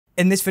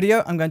In this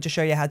video, I'm going to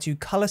show you how to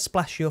color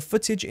splash your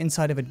footage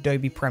inside of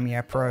Adobe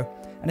Premiere Pro.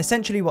 And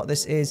essentially what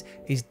this is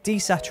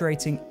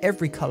desaturating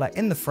every color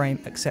in the frame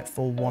except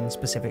for one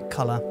specific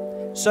color.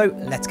 So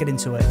let's get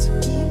into it.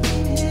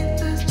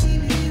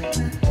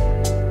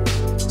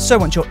 So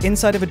once you're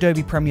inside of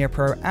Adobe Premiere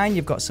Pro and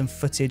you've got some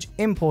footage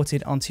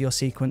imported onto your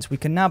sequence, we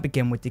can now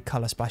begin with the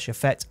color splash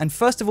effect. And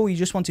first of all, you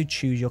just want to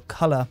choose your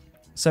color.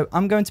 So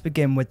I'm going to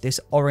begin with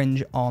this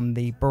orange on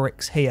the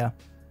bricks here.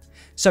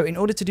 So in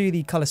order to do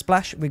the color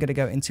splash, we're going to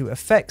go into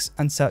effects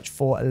and search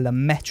for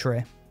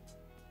Lumetri.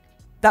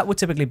 That will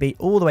typically be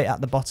all the way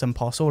at the bottom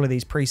past all of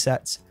these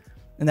presets.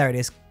 And there it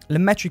is,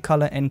 Lumetri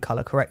color and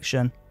color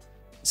correction.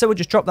 So we'll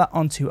just drop that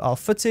onto our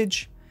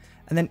footage.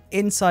 And then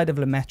inside of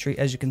Lumetri,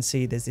 as you can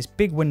see, there's this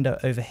big window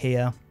over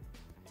here.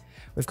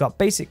 We've got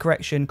basic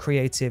correction,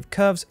 creative,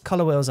 curves,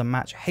 color wheels and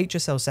match,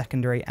 HSL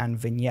secondary and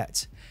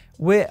vignette.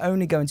 We're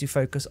only going to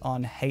focus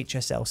on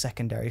HSL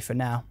secondary for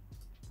now.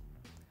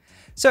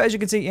 So as you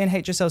can see in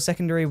HSL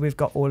secondary, we've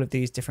got all of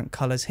these different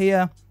colors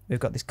here. We've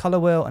got this color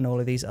wheel and all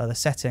of these other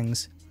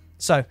settings.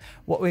 So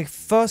what we're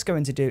first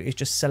going to do is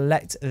just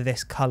select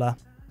this color.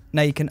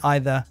 Now you can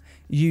either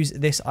use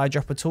this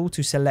eyedropper tool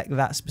to select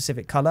that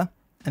specific color,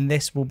 and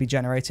this will be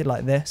generated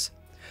like this.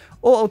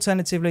 Or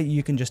alternatively,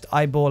 you can just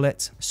eyeball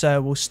it. So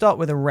we'll start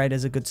with a red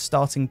as a good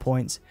starting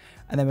point,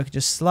 and then we can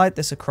just slide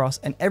this across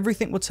and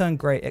everything will turn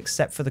gray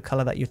except for the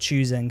color that you're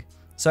choosing.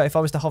 So if I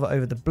was to hover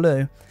over the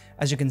blue,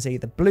 as you can see,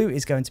 the blue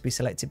is going to be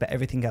selected, but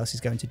everything else is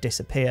going to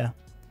disappear.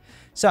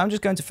 So I'm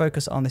just going to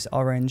focus on this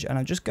orange, and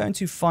I'm just going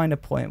to find a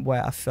point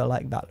where I feel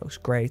like that looks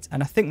great.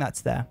 And I think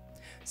that's there.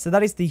 So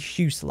that is the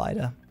hue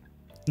slider.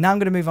 Now I'm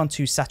going to move on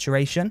to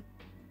saturation.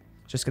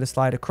 Just going to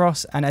slide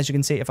across. And as you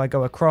can see, if I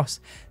go across,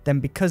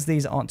 then because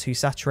these aren't too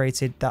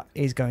saturated, that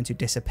is going to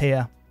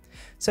disappear.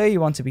 So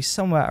you want to be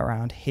somewhere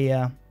around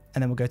here.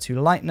 And then we'll go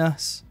to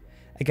lightness.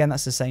 Again,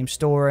 that's the same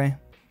story.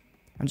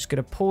 I'm just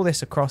going to pull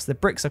this across. The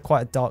bricks are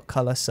quite a dark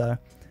color, so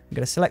I'm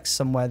going to select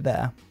somewhere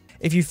there.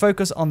 If you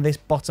focus on this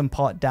bottom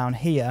part down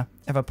here,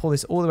 if I pull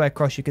this all the way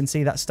across, you can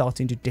see that's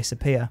starting to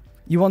disappear.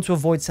 You want to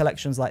avoid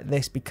selections like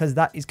this because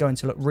that is going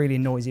to look really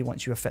noisy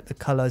once you affect the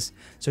colors.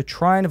 So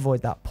try and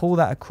avoid that. Pull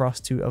that across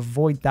to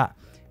avoid that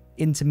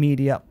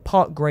intermediate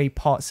part gray,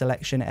 part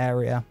selection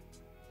area.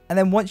 And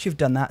then once you've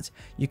done that,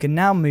 you can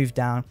now move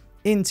down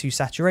into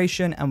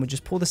saturation, and we'll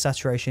just pull the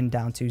saturation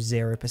down to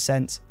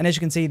 0%. And as you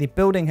can see, the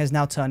building has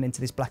now turned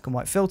into this black and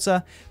white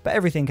filter, but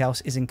everything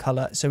else is in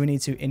color. So we need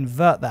to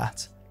invert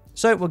that.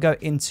 So we'll go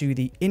into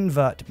the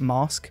invert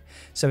mask.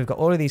 So we've got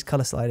all of these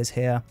color sliders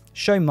here,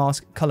 show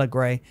mask, color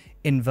gray,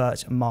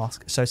 invert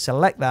mask. So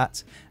select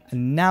that.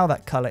 And now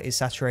that color is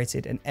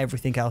saturated and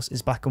everything else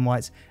is black and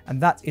white.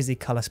 And that is the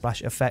color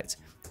splash effect.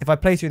 If I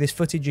play through this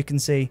footage, you can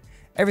see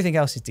everything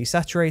else is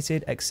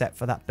desaturated except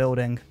for that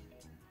building.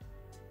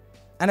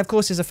 And of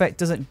course, this effect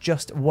doesn't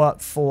just work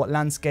for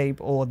landscape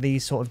or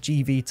these sort of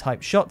GV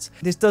type shots.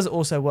 This does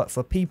also work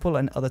for people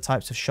and other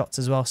types of shots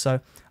as well. So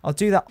I'll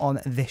do that on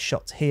this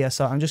shot here.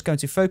 So I'm just going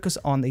to focus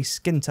on the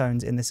skin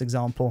tones in this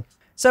example.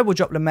 So we'll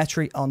drop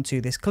Lumetri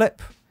onto this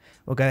clip.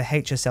 We'll go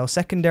HSL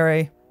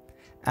secondary,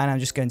 and I'm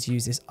just going to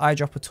use this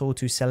eyedropper tool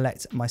to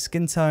select my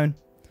skin tone.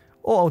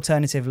 Or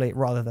alternatively,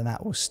 rather than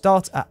that, we'll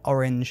start at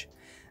orange,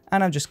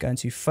 and I'm just going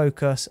to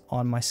focus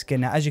on my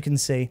skin. Now, as you can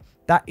see,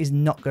 that is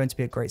not going to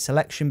be a great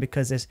selection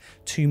because there's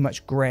too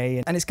much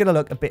gray and it's going to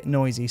look a bit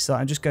noisy. So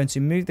I'm just going to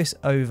move this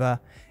over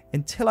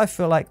until I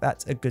feel like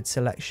that's a good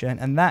selection.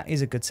 And that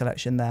is a good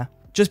selection there.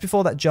 Just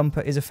before that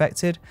jumper is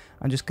affected,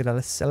 I'm just going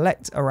to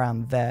select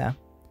around there.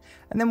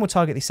 And then we'll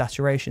target the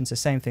saturation. So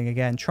same thing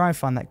again, try and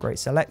find that great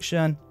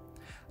selection.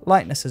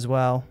 Lightness as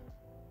well.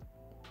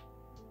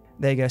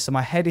 There you go. So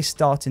my head is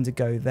starting to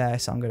go there.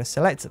 So I'm going to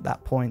select at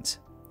that point.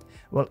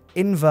 We'll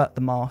invert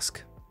the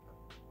mask.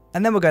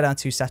 And then we'll go down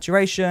to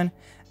saturation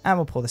and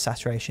we'll pull the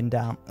saturation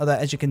down. Although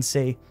as you can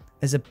see,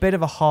 there's a bit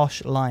of a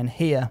harsh line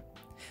here.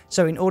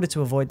 So in order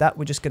to avoid that,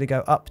 we're just going to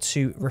go up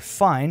to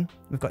refine.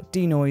 We've got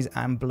denoise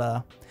and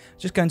blur.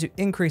 Just going to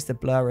increase the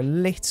blur a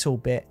little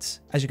bit.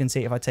 As you can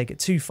see, if I take it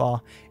too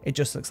far, it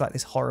just looks like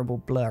this horrible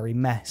blurry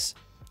mess.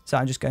 So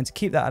I'm just going to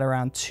keep that at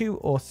around 2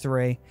 or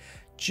 3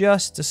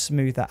 just to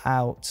smooth that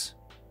out.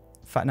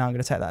 In fact, now I'm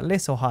going to take that a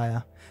little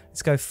higher.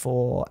 Let's go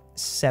for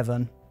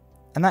 7.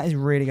 And that is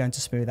really going to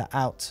smooth that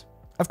out.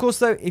 Of course,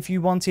 though, if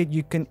you wanted,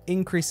 you can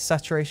increase the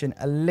saturation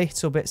a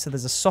little bit so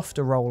there's a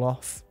softer roll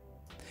off.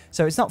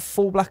 So it's not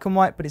full black and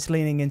white, but it's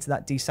leaning into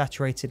that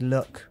desaturated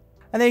look.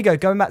 And there you go.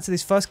 Going back to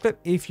this first clip,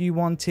 if you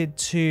wanted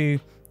to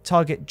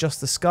target just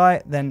the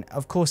sky, then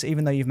of course,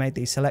 even though you've made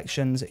these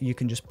selections, you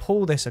can just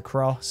pull this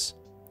across,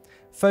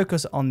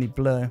 focus on the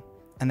blue,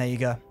 and there you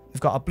go. We've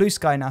got our blue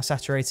sky now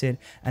saturated,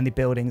 and the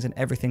buildings and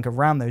everything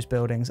around those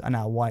buildings are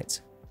now white.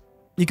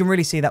 You can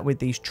really see that with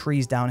these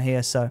trees down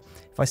here. So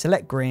if I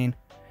select green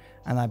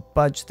and I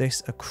budge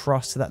this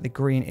across so that the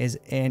green is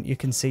in, you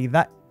can see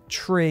that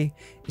tree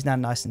is now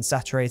nice and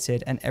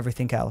saturated and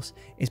everything else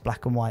is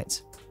black and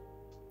white.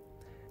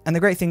 And the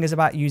great thing is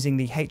about using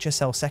the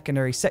HSL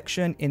secondary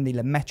section in the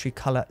Lumetri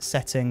color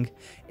setting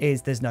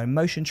is there's no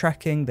motion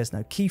tracking, there's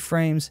no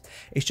keyframes.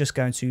 It's just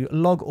going to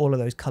log all of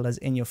those colors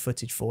in your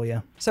footage for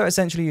you. So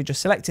essentially you're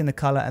just selecting the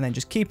color and then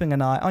just keeping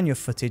an eye on your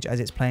footage as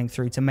it's playing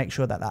through to make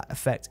sure that that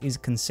effect is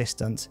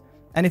consistent.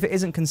 And if it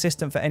isn't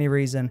consistent for any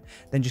reason,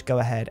 then just go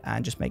ahead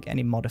and just make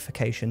any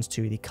modifications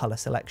to the color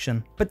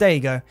selection. But there you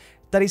go.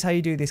 That is how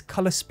you do this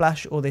color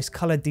splash or this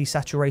color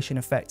desaturation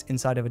effect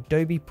inside of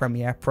Adobe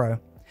Premiere Pro.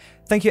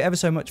 Thank you ever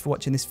so much for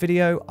watching this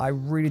video. I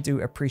really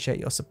do appreciate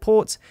your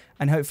support,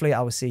 and hopefully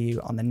I will see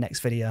you on the next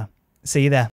video. See you there.